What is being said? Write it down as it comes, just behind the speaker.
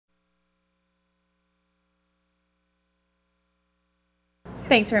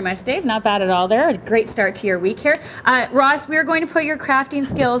Thanks very much, Dave. Not bad at all there. A great start to your week here. Ross, we are going to put your crafting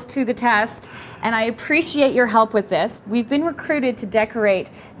skills to the test, and I appreciate your help with this. We've been recruited to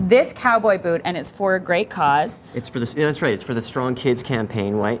decorate this cowboy boot, and it's for a great cause. It's for the, that's right, it's for the Strong Kids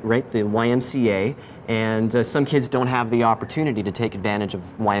Campaign, right? The YMCA. And some kids don't have the opportunity to take advantage of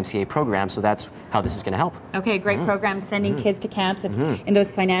YMCA programs, so that's how this is going to help. Okay, great program, sending kids to camps in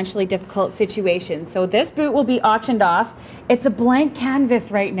those financially difficult situations. So this boot will be auctioned off. It's a blank canvas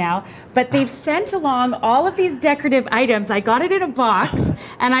right now, but they've sent along all of these decorative items. I got it in a box,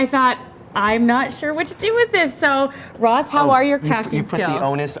 and I thought, I'm not sure what to do with this. So, Ross, how are your crafting skills? You put the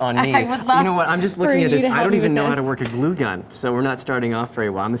onus on me. I would love you know what? I'm just looking at this. I don't even know how to this. work a glue gun, so we're not starting off very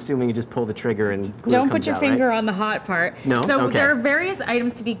well. I'm assuming you just pull the trigger and glue Don't comes put your out, finger right? on the hot part. No? So Okay. there are various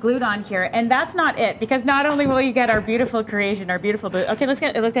items to be glued on here, and that's not it. Because not only will you get our beautiful creation, our beautiful boot. Okay, let's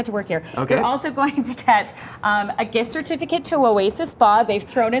get to work here. Okay. You're also going to get a gift certificate to Oasis Spa. They've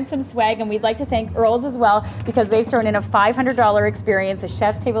thrown in some swag, and we'd like to thank Earls as well because they've thrown in a $500 experience, a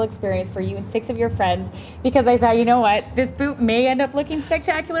chef's table experience for you and 6 of your friends. Because I thought, you know what, this boot may end up looking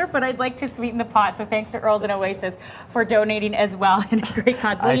spectacular, but I'd like to sweeten the pot. So thanks to Earls and Oasis for donating as well in a great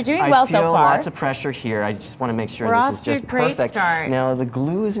cause. Well, you're doing well so far. I feel lots of pressure here. I just want to make sure this is just great perfect. Start. Now the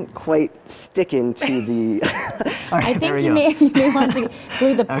glue isn't quite sticking to the. All right, I think you may want to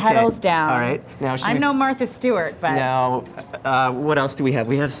glue the petals down. All right. Now I'm no Martha Stewart, but now what else do we have?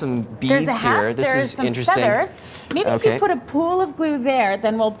 We have some beads here. This is some interesting. Feathers. Maybe if you put a pool of glue there,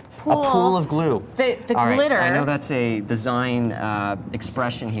 then we'll pool. A pool of glue. The All glitter. Right. I know that's a design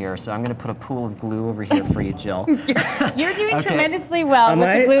expression here, so I'm going to put a pool of glue over here for you, Jill. You're doing tremendously well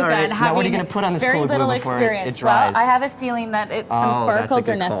with the glue gun. Right. Now what are you going to put on this pool of glue before it dries? Well, I have a feeling that some sparkles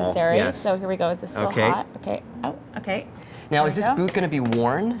are necessary. Yes. So here we go. Is this still hot? Okay. Oh, okay. Now, is this boot going to be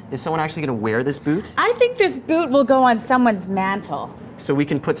worn? Is someone actually going to wear this boot? I think this boot will go on someone's mantle. So we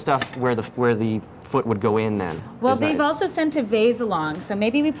can put stuff where the foot would go in then. Well, they've also sent a vase along, so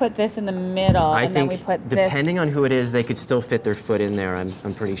maybe we put this in the middle, and then we put this. Depending on who it is, they could still fit their foot in there.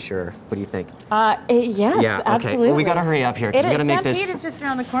 I'm pretty sure. What do you think? Yes, yeah, absolutely. Okay. Well, we got to hurry up here because we got to make this. Stampede is just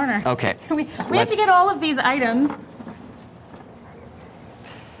around the corner. Okay. we have to get all of these items.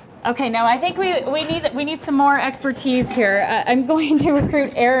 Okay, now I think we need some more expertise here. I'm going to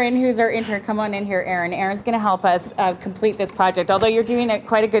recruit Aaron, who's our intern. Come on in here, Aaron. Aaron's going to help us complete this project, although you're doing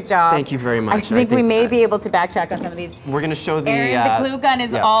quite a good job. Thank you very much. I think we may be able to backtrack on some of these. We're going to show the... Aaron, the glue gun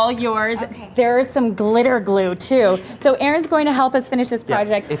is all yours. Okay. There's some glitter glue, too. So Aaron's going to help us finish this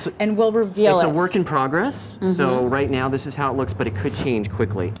project, and we'll reveal it. It's a work in progress, so right now this is how it looks, but it could change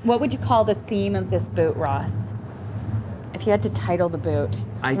quickly. What would you call the theme of this boot, Ross? If you had to title the boot,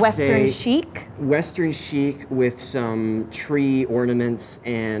 I'd Western say chic? Western chic with some tree ornaments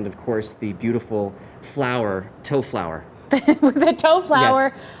and, of course, the beautiful flower, toe flower. With a toe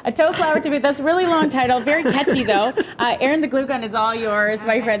flower, yes. A toe flower to boot. That's a really long title, very catchy though. Aaron, the glue gun is all yours,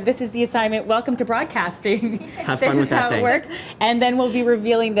 my friend. This is the assignment. Welcome to broadcasting. Have fun with that thing. This is how it works. And then we'll be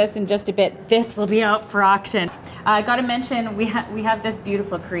revealing this in just a bit. This will be out for auction. I got to mention, we have this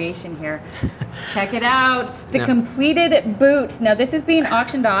beautiful creation here. Check it out, the completed boot. Now this is being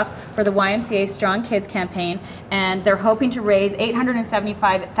auctioned off for the YMCA Strong Kids Campaign, and they're hoping to raise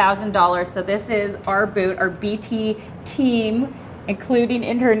 $875,000. So this is our boot, our BT team, including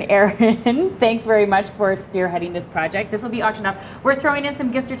intern Aaron. Thanks very much for spearheading this project. This will be auctioned off. We're throwing in some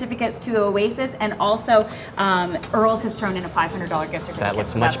gift certificates to Oasis, and also Earls has thrown in a $500 gift certificate. That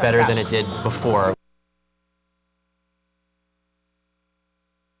looks much better than it did before.